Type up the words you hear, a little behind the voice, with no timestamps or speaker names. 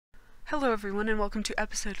Hello everyone and welcome to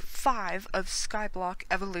episode 5 of Skyblock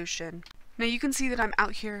Evolution. Now you can see that I'm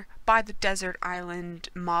out here by the desert island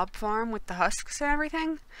mob farm with the husks and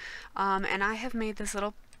everything. And I have made this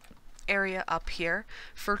little area up here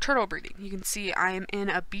for turtle breeding. You can see I am in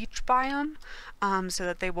a beach biome so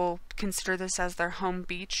that they will consider this as their home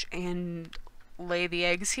beach and lay the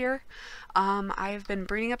eggs here. I have been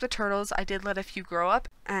breeding up the turtles. I did let a few grow up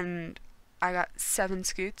and I got 7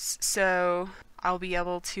 scoots, so I'll be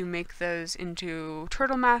able to make those into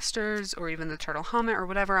turtle masters or even the turtle helmet or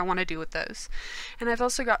whatever I want to do with those. And I've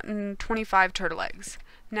also gotten 25 turtle eggs.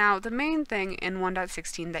 Now the main thing in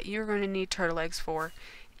 1.16 that you're going to need turtle eggs for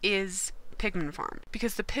is pigman farm,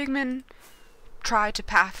 because the pigmen try to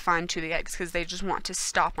pathfind to the eggs because they just want to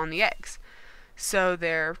stop on the eggs. So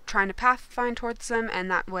they're trying to pathfind towards them, and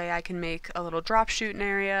that way I can make a little drop shooting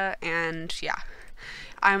area. And yeah,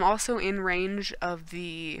 I'm also in range of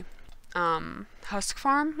the husk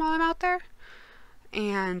farm while I'm out there,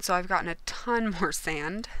 and so I've gotten a ton more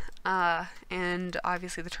sand and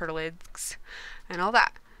obviously the turtle eggs and all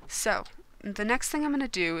that. So the next thing I'm going to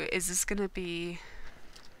do is this is going to be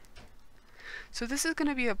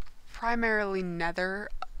a primarily Nether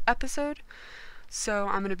episode. So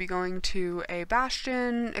I'm going to be going to a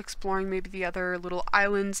bastion, exploring maybe the other little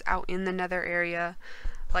islands out in the Nether area,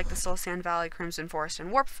 like the Soul Sand Valley, Crimson Forest,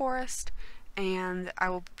 and Warp Forest, and I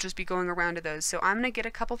will just be going around to those. So I'm going to get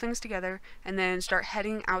a couple things together and then start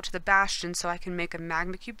heading out to the bastion so I can make a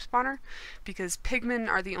magma cube spawner, because pigmen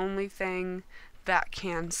are the only thing that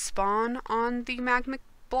can spawn on the magma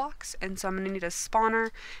blocks, and so I'm going to need a spawner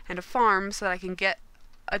and a farm so that I can get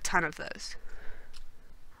a ton of those.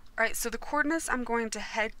 Alright, so the coordinates I'm going to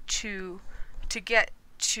head to get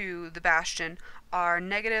to the bastion are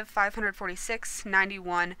 -546,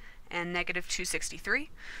 91, and -263.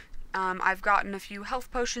 I've gotten a few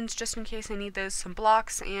health potions just in case I need those, some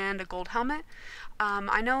blocks, and a gold helmet.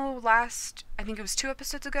 I know I think it was 2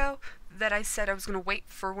 episodes ago, that I said I was going to wait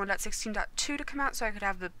for 1.16.2 to come out so I could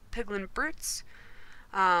have the piglin brutes.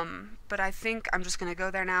 But I think I'm just going to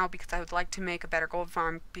go there now because I would like to make a better gold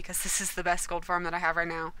farm, because this is the best gold farm that I have right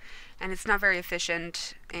now, and it's not very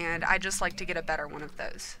efficient, and I just like to get a better one of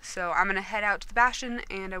those. So I'm going to head out to the bastion,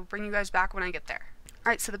 and I will bring you guys back when I get there.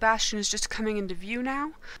 Alright, so the bastion is just coming into view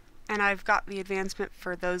now, and I've got the advancement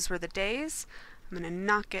for those were the days. I'm going to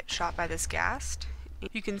not get shot by this ghast.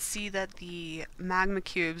 You can see that the magma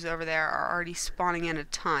cubes over there are already spawning in a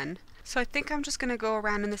ton. So I think I'm just going to go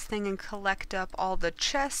around in this thing and collect up all the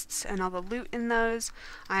chests and all the loot in those.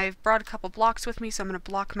 I've brought a couple blocks with me, so I'm going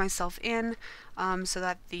to block myself in so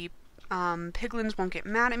that the piglins won't get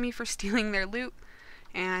mad at me for stealing their loot.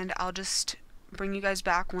 And I'll just bring you guys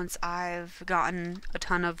back once I've gotten a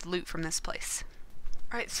ton of loot from this place.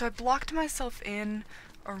 Alright, so I blocked myself in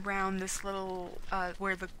around this little,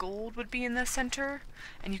 where the gold would be in the center,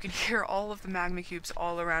 and you can hear all of the magma cubes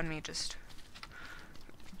all around me just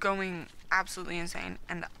going absolutely insane.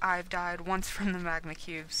 And I've died once from the magma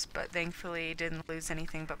cubes, but thankfully didn't lose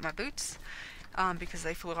anything but my boots, because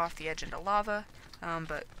they flew off the edge into lava.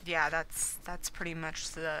 But yeah, that's pretty much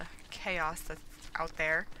the chaos that's out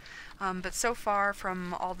there. But so far,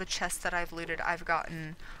 from all the chests that I've looted, I've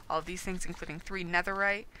gotten all of these things, including 3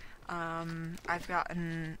 netherite. I've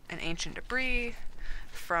gotten an ancient debris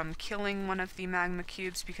from killing one of the magma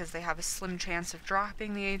cubes because they have a slim chance of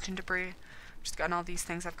dropping the ancient debris. Just gotten all these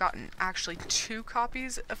things. I've gotten actually 2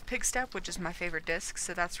 copies of Pigstep, which is my favorite disc,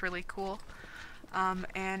 so that's really cool.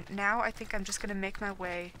 And now I think I'm just going to make my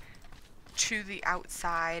way to the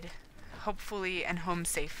outside, hopefully, and home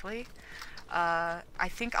safely. I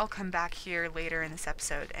think I'll come back here later in this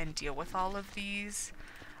episode and deal with all of these,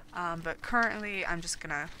 but currently I'm just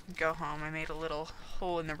gonna go home. I made a little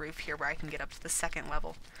hole in the roof here where I can get up to the 2nd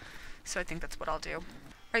level, so I think that's what I'll do.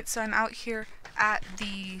 Right, so I'm out here at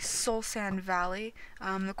the Soul Sand Valley.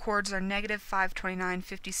 The coords are -529,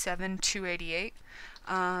 57, 288.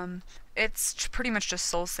 It's pretty much just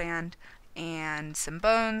soul sand and some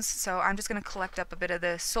bones, so I'm just gonna collect up a bit of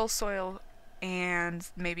the soul soil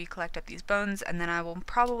and maybe collect up these bones, and then I will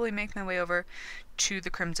probably make my way over to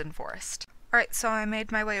the Crimson Forest. Alright, so I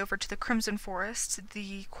made my way over to the Crimson Forest.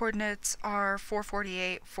 The coordinates are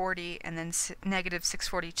 448, 40, and then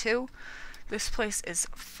 -642. This place is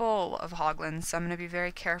full of hoglins, so I'm going to be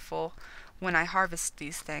very careful when I harvest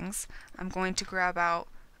these things. I'm going to grab out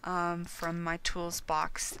from my tools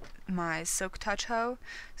box my Soak Touch hoe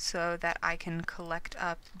so that I can collect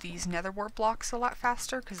up these nether wart blocks a lot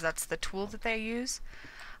faster, because that's the tool that they use.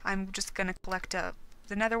 I'm just going to collect up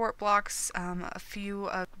the nether wart blocks, a few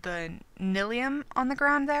of the nilium on the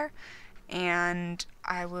ground there, and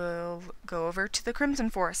I will go over to the Crimson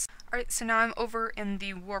Forest. Alright, so now I'm over in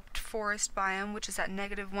the Warped Forest biome, which is at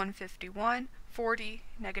 -151, 40,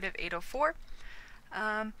 -804.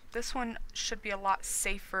 This one should be a lot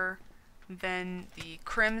safer than the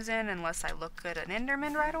Crimson, unless I look at an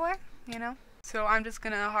Enderman right away, you know? So I'm just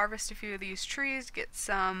gonna harvest a few of these trees, get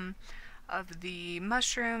some of the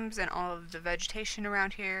mushrooms and all of the vegetation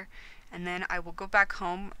around here, and then I will go back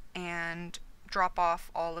home and drop off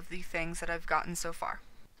all of the things that I've gotten so far.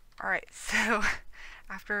 Alright, so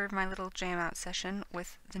after my little jam out session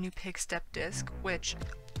with the new Pig Step disc, which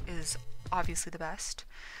is obviously the best,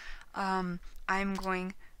 I'm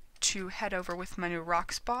going to head over with my new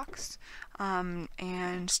rocks box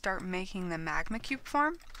and start making the Magma Cube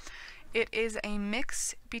farm. It is a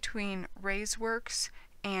mix between Raiseworks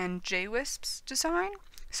and J-Wisp's design,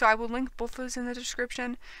 so I will link both those in the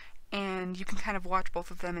description, and you can kind of watch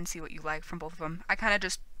both of them and see what you like from both of them. I kind of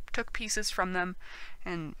just took pieces from them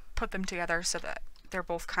and put them together so that they're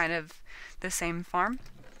both kind of the same farm.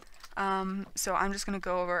 So I'm just going to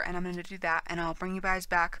go over and I'm going to do that, and I'll bring you guys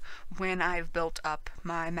back when I've built up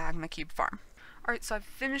my Magma Cube farm. Alright, so I've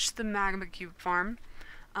finished the Magma Cube farm.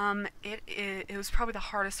 It was probably the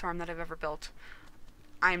hardest farm that I've ever built.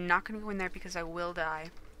 I'm not going to go in there because I will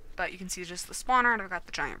die, but you can see just the spawner, and I've got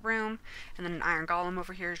the giant room, and then an iron golem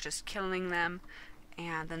over here is just killing them,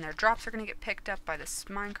 and then their drops are going to get picked up by this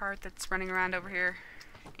minecart that's running around over here,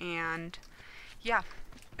 and yeah,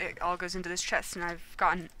 it all goes into this chest, and I've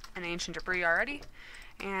gotten an ancient debris already,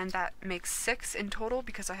 and that makes 6 in total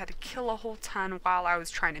because I had to kill a whole ton while I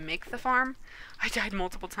was trying to make the farm. I died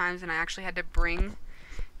multiple times, and I actually had to bring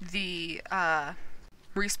the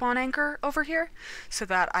respawn anchor over here so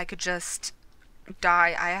that I could just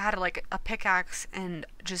die. I had like a pickaxe and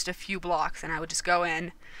just a few blocks, and I would just go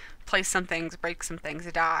in, place some things, break some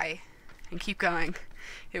things, die, and keep going.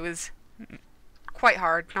 It was quite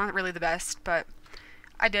hard, not really the best, but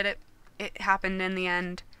I did it. It happened in the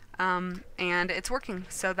end, and it's working,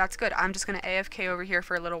 so that's good. I'm just going to AFK over here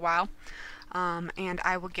for a little while, and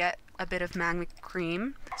I will get a bit of magma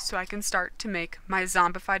cream so I can start to make my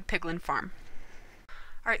zombified piglin farm.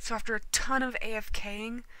 Alright, so after a ton of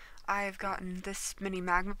AFKing, I've gotten this many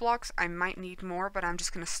magma blocks. I might need more, but I'm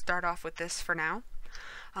just going to start off with this for now.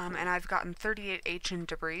 And I've gotten 38 ancient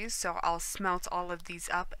debris, so I'll smelt all of these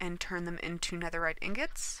up and turn them into netherite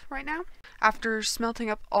ingots right now. After smelting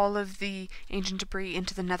up all of the ancient debris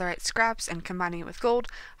into the netherite scraps and combining it with gold,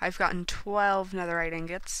 I've gotten 12 netherite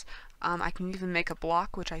ingots. I can even make a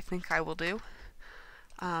block, which I think I will do.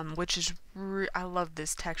 Which is, I love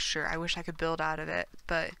this texture. I wish I could build out of it,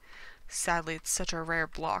 but sadly it's such a rare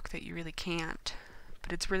block that you really can't.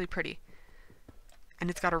 But it's really pretty. And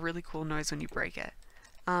it's got a really cool noise when you break it.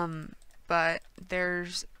 But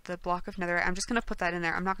there's the block of netherite. I'm just going to put that in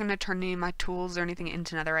there. I'm not going to turn any of my tools or anything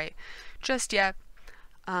into netherite just yet.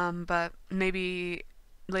 But maybe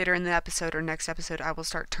later in the episode or next episode I will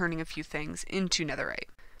start turning a few things into netherite.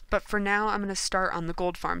 But for now, I'm going to start on the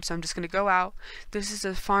gold farm, so I'm just going to go out. This is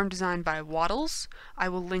a farm designed by Waddles. I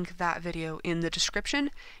will link that video in the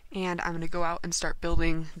description, and I'm going to go out and start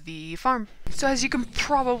building the farm. So as you can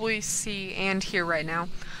probably see and hear right now,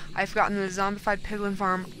 I've gotten the zombified piglin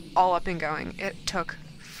farm all up and going. It took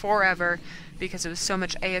forever because it was so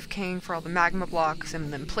much AFKing for all the magma blocks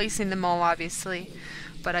and then placing them all, obviously.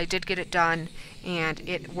 But I did get it done, and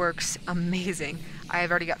it works amazing. I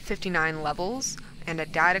have already got 59 levels. And I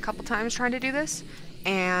died a couple times trying to do this,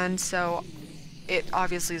 and so it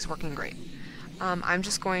obviously is working great. I'm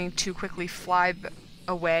just going to quickly fly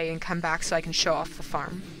away and come back so I can show off the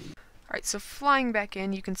farm. Alright, so flying back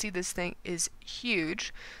in, you can see this thing is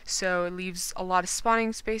huge, so it leaves a lot of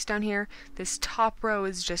spawning space down here. This top row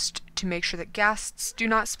is just to make sure that ghasts do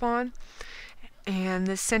not spawn. And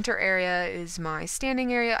this center area is my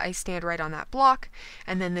standing area. I stand right on that block,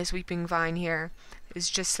 and then this weeping vine here is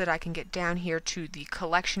just so that I can get down here to the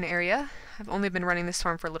collection area. I've only been running this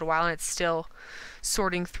farm for a little while, and it's still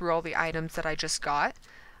sorting through all the items that I just got.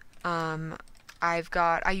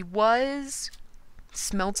 I was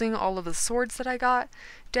smelting all of the swords that I got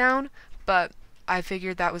down, but I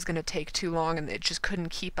figured that was going to take too long and it just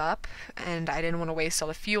couldn't keep up, and I didn't want to waste all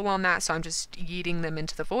the fuel on that, so I'm just yeeting them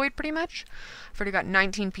into the void pretty much. I've already got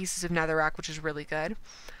 19 pieces of netherrack, which is really good.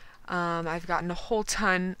 I've gotten a whole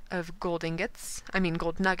ton of gold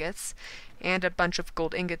nuggets, and a bunch of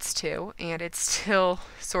gold ingots too, and it's still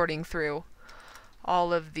sorting through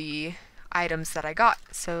all of the items that I got,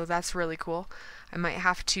 so that's really cool. I might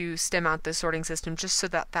have to stem out the sorting system just so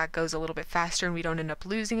that that goes a little bit faster and we don't end up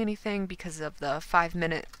losing anything because of the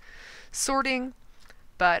 5-minute sorting,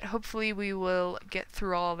 but hopefully we will get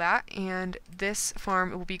through all that, and this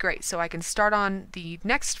farm will be great. So I can start on the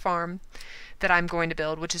next farm that I'm going to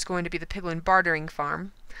build, which is going to be the piglin bartering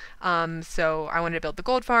farm. So I wanted to build the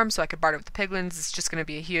gold farm so I could barter with the piglins. It's just going to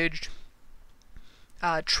be a huge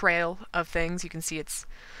trail of things. You can see it's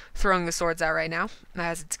throwing the swords out right now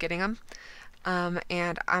as it's getting them.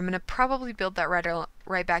 And I'm going to probably build that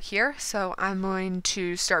right back here. So I'm going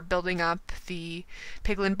to start building up the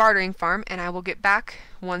piglin bartering farm, and I will get back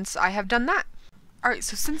once I have done that. Alright,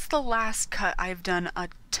 so since the last cut, I've done a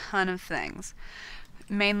ton of things,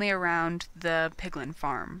 mainly around the piglin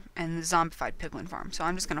farm and the zombified piglin farm. So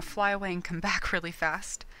I'm just going to fly away and come back really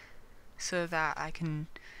fast so that I can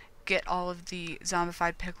get all of the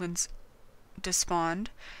zombified piglins despawned.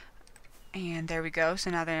 And there we go, so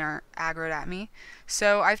now they aren't aggroed at me.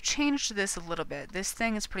 So I've changed this a little bit. This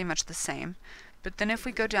thing is pretty much the same. But then if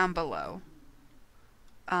we go down below,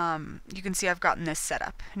 you can see I've gotten this set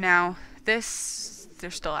up. Now, they're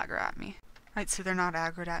still aggro at me. Right, so they're not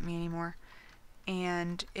aggroed at me anymore.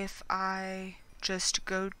 And if I just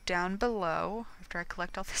go down below, after I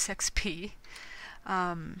collect all this XP,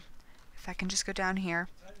 if I can just go down here,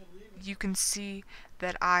 you can see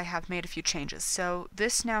that I have made a few changes. So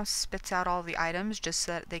this now spits out all the items just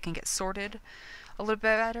so that they can get sorted a little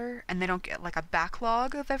bit better and they don't get like a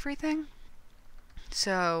backlog of everything.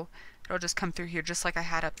 So it'll just come through here just like I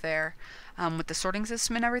had up there with the sorting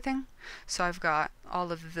system and everything. So I've got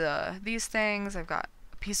all of these things, I've got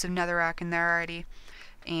a piece of netherrack in there already,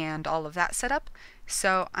 and all of that set up.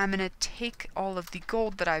 So I'm going to take all of the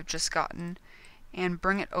gold that I've just gotten and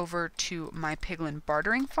bring it over to my piglin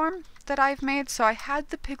bartering farm that I've made. So I had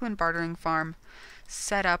the piglin bartering farm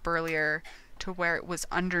set up earlier to where it was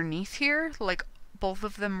underneath here, like both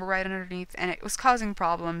of them were right underneath, and it was causing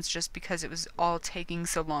problems just because it was all taking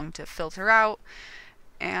so long to filter out.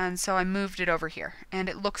 And so I moved it over here, and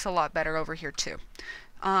it looks a lot better over here too.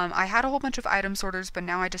 I had a whole bunch of item sorters, but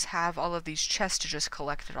now I just have all of these chests to just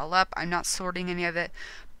collect it all up. I'm not sorting any of it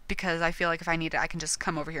because I feel like if I need it, I can just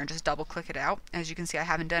come over here and just double click it out. As you can see, I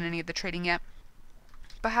haven't done any of the trading yet.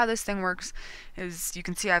 But how this thing works is, you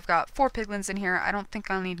can see I've got 4 piglins in here. I don't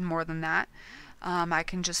think I'll need more than that. I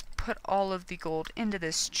can just put all of the gold into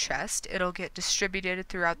this chest. It'll get distributed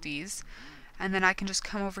throughout these. And then I can just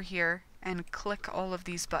come over here and click all of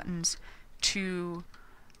these buttons to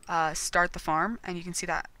start the farm. And you can see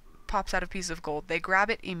that pops out a piece of gold. They grab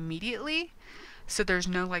it immediately, so there's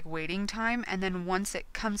no like waiting time, and then once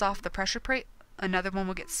it comes off the pressure plate, another one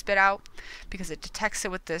will get spit out because it detects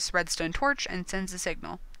it with this redstone torch and sends a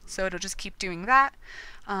signal. So it'll just keep doing that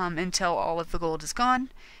until all of the gold is gone.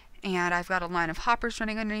 And I've got a line of hoppers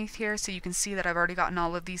running underneath here, so you can see that I've already gotten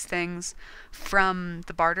all of these things from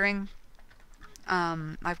the bartering.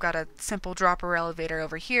 I've got a simple dropper elevator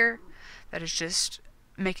over here that is just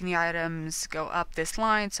making the items go up this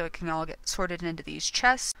line so it can all get sorted into these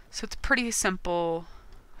chests. So it's a pretty simple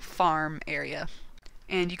farm area.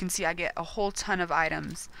 And you can see I get a whole ton of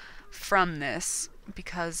items from this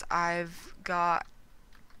because I've got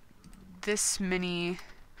this many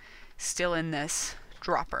still in this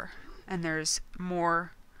dropper. And there's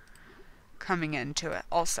more coming into it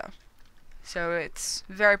also. So it's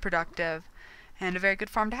very productive and a very good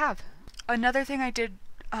farm to have. Another thing I did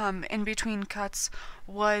in between cuts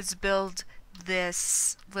was build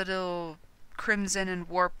this little crimson and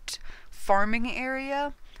warped farming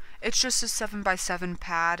area. It's just a 7x7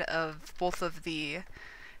 pad of both of the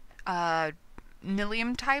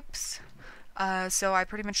Nilium types. So I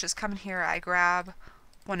pretty much just come in here, I grab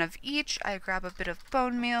one of each, I grab a bit of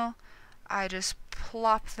bone meal, I just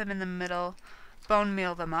plop them in the middle, bone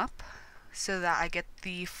meal them up so that I get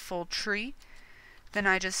the full tree. Then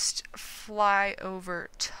I just fly over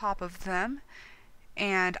top of them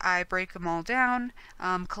and I break them all down,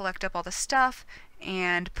 collect up all the stuff,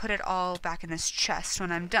 and put it all back in this chest when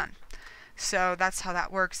I'm done. So that's how that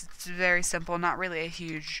works. It's very simple, not really a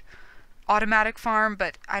huge automatic farm,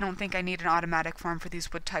 but I don't think I need an automatic farm for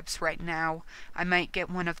these wood types right now. I might get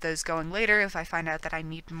one of those going later if I find out that I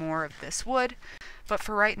need more of this wood, but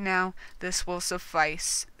for right now, this will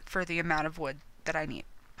suffice for the amount of wood that I need.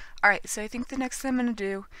 Alright, so I think the next thing I'm going to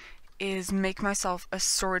do is make myself a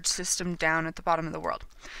storage system down at the bottom of the world.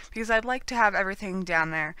 Because I'd like to have everything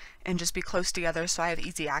down there and just be close together so I have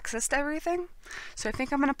easy access to everything. So I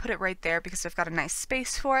think I'm going to put it right there because I've got a nice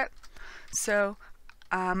space for it. So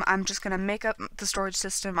I'm just going to make up the storage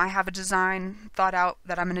system. I have a design thought out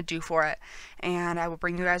that I'm going to do for it. And I will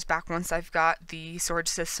bring you guys back once I've got the storage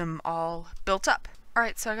system all built up.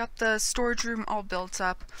 Alright, so I got the storage room all built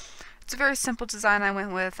up. It's a very simple design I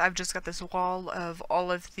went with. I've just got this wall of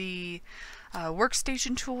all of the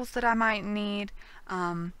workstation tools that I might need.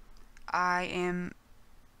 I am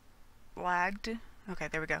lagged. Okay,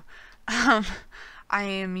 there we go. I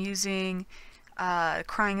am using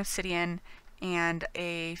crying obsidian and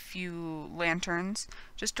a few lanterns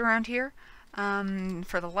just around here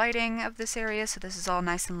for the lighting of this area, so this is all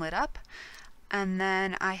nice and lit up. And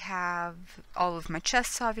then I have all of my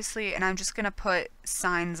chests, obviously, and I'm just gonna put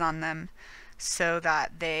signs on them so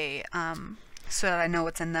that they so that I know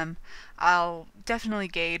what's in them. I'll definitely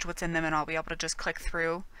gauge what's in them and I'll be able to just click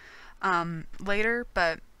through later,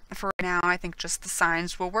 but for right now I think just the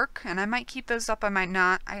signs will work, and I might keep those up, I might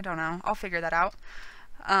not, I don't know, I'll figure that out.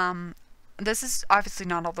 This is obviously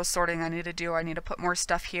not all the sorting I need to do. I need to put more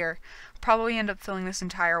stuff here. Probably end up filling this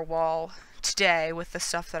entire wall today with the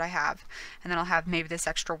stuff that I have, and then I'll have maybe this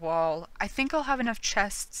extra wall. I think I'll have enough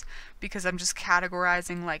chests because I'm just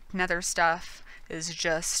categorizing, like, nether stuff is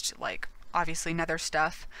just like obviously nether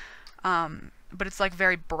stuff, but it's like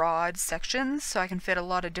very broad sections, so I can fit a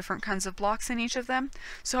lot of different kinds of blocks in each of them.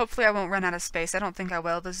 So hopefully I won't run out of space. I don't think I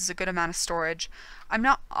will. This is a good amount of storage. I'm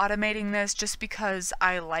not automating this just because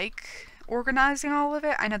I like organizing all of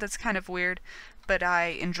it. I know that's kind of weird, but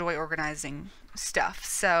I enjoy organizing stuff,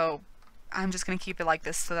 so I'm just going to keep it like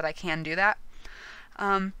this so that I can do that.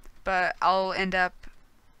 But I'll end up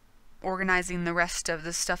organizing the rest of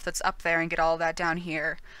the stuff that's up there and get all that down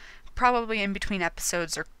here, probably in between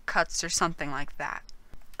episodes or cuts or something like that.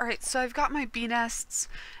 Alright, so I've got my bee nests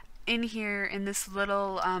in here in this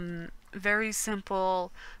little very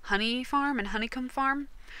simple honey farm and honeycomb farm.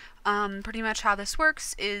 Pretty much how this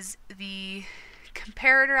works is the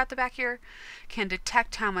comparator at the back here can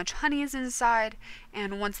detect how much honey is inside,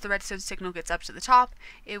 and once the redstone signal gets up to the top,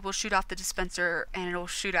 it will shoot off the dispenser and it will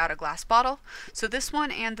shoot out a glass bottle. So this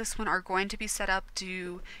one and this one are going to be set up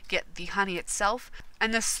to get the honey itself,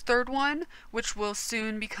 and this third one, which will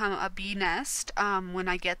soon become a bee nest when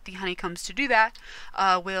I get the honeycombs to do that,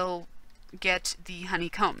 will get the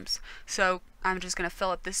honeycombs. So I'm just going to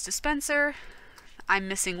fill up this dispenser. I'm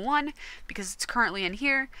missing one because it's currently in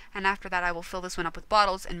here, and after that I will fill this one up with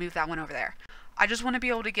bottles and move that one over there. I just want to be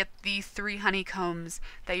able to get the 3 honeycombs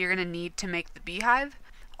that you're going to need to make the beehive.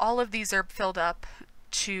 All of these are filled up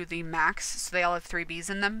to the max, so they all have 3 bees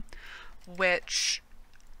in them, which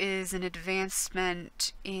is an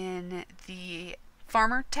advancement in the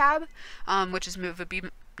farmer tab, which is move a bee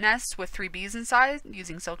nest with 3 bees inside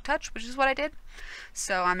using silk touch, which is what I did.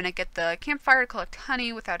 So I'm going to get the campfire to collect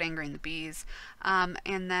honey without angering the bees, and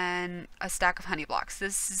then a stack of honey blocks.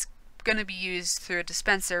 This is going to be used through a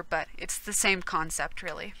dispenser, but it's the same concept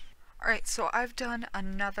really. Alright, so I've done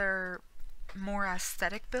another more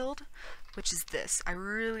aesthetic build, which is this. I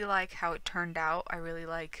really like how it turned out. I really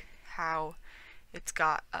like how it's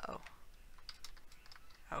got, oh,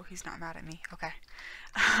 he's not mad at me. Okay.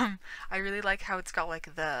 I really like how it's got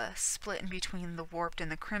like the split in between the warped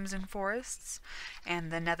and the crimson forests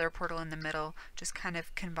and the nether portal in the middle, just kind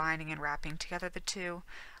of combining and wrapping together the two.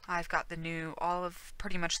 I've got the new, all of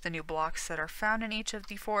pretty much the new blocks that are found in each of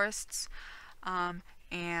the forests,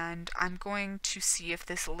 and I'm going to see if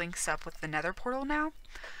this links up with the nether portal now.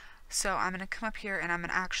 So I'm going to come up here and I'm going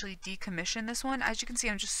to actually decommission this one. As you can see,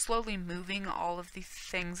 I'm just slowly moving all of the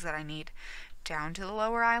things that I need down to the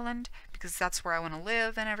lower island because that's where I want to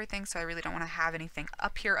live and everything, so I really don't want to have anything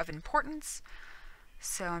up here of importance.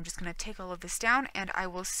 So I'm just going to take all of this down and I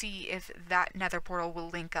will see if that nether portal will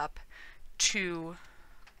link up to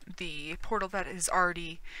the portal that is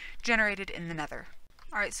already generated in the nether.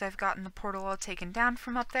 Alright, so I've gotten the portal all taken down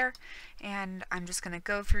from up there, and I'm just going to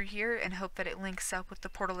go through here and hope that it links up with the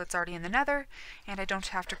portal that's already in the nether, and I don't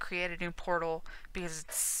have to create a new portal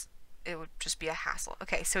because it would just be a hassle.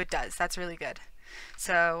 Okay, so it does. That's really good.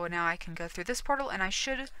 So now I can go through this portal, and I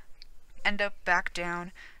should end up back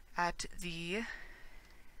down at the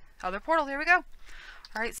other portal. Here we go.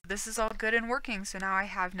 Alright, so this is all good and working, so now I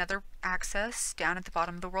have nether access down at the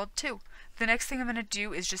bottom of the world too. The next thing I'm going to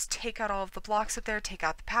do is just take out all of the blocks up there, take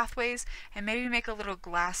out the pathways, and maybe make a little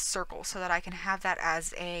glass circle so that I can have that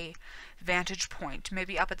as a vantage point,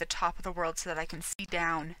 maybe up at the top of the world so that I can see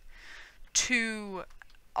down to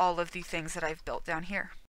all of the things that I've built down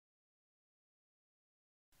here.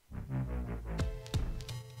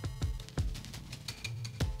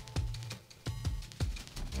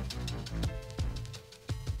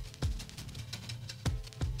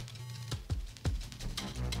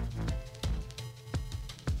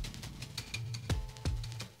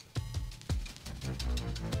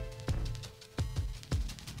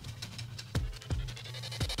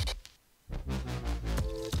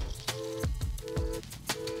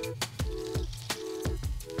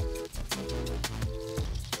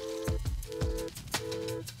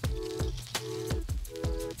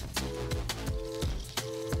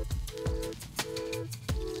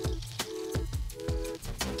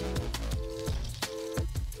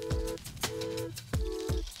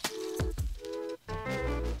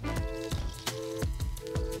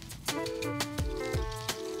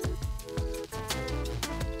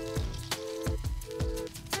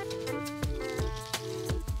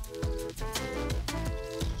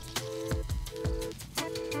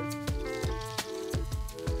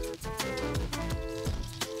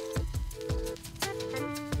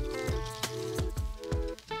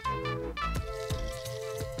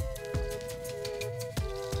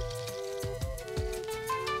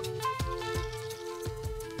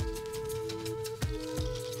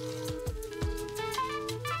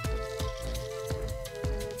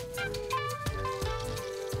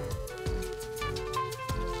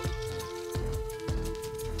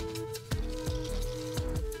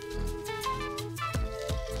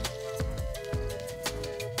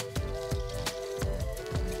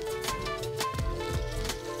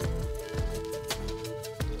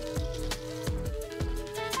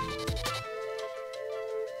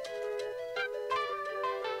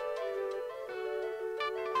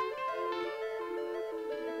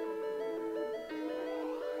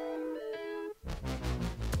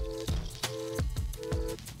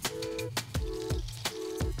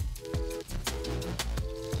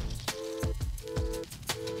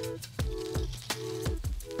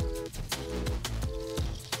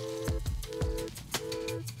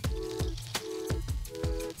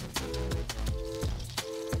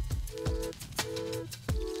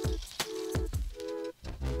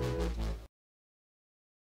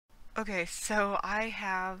 Okay, so I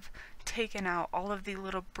have taken out all of the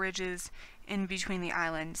little bridges in between the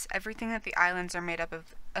islands. Everything that the islands are made up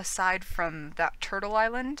of, aside from that turtle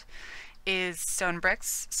island, is stone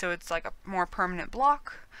bricks, so it's like a more permanent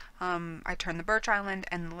block. I turned the birch island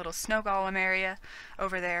and the little snow golem area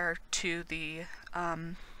over there to the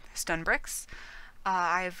stone bricks.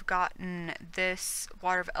 I've gotten this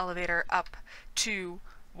water elevator up to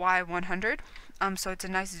Y100, so it's a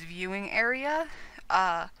nice viewing area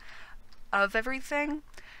of everything.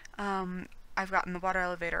 I've gotten the water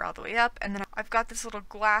elevator all the way up, and then I've got this little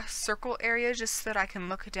glass circle area just so that I can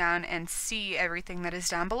look down and see everything that is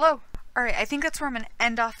down below. Alright, I think that's where I'm going to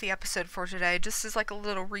end off the episode for today. Just as like a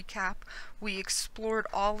little recap, we explored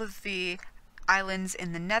all of the islands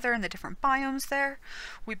in the Nether and the different biomes there.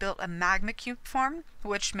 We built a magma cube farm,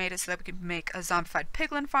 which made it so that we could make a zombified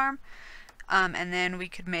piglin farm. And then we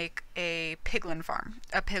could make a piglin farm,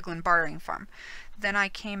 a piglin bartering farm. Then I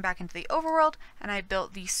came back into the overworld and I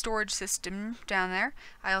built the storage system down there.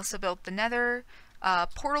 I also built the Nether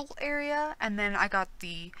portal area, and then I got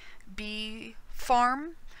the bee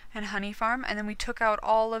farm and honey farm, and then we took out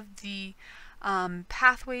all of the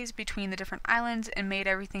pathways between the different islands and made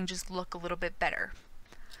everything just look a little bit better.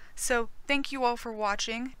 So thank you all for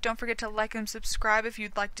watching. Don't forget to like and subscribe if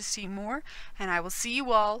you'd like to see more, and I will see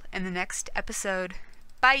you all in the next episode.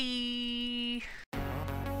 Bye!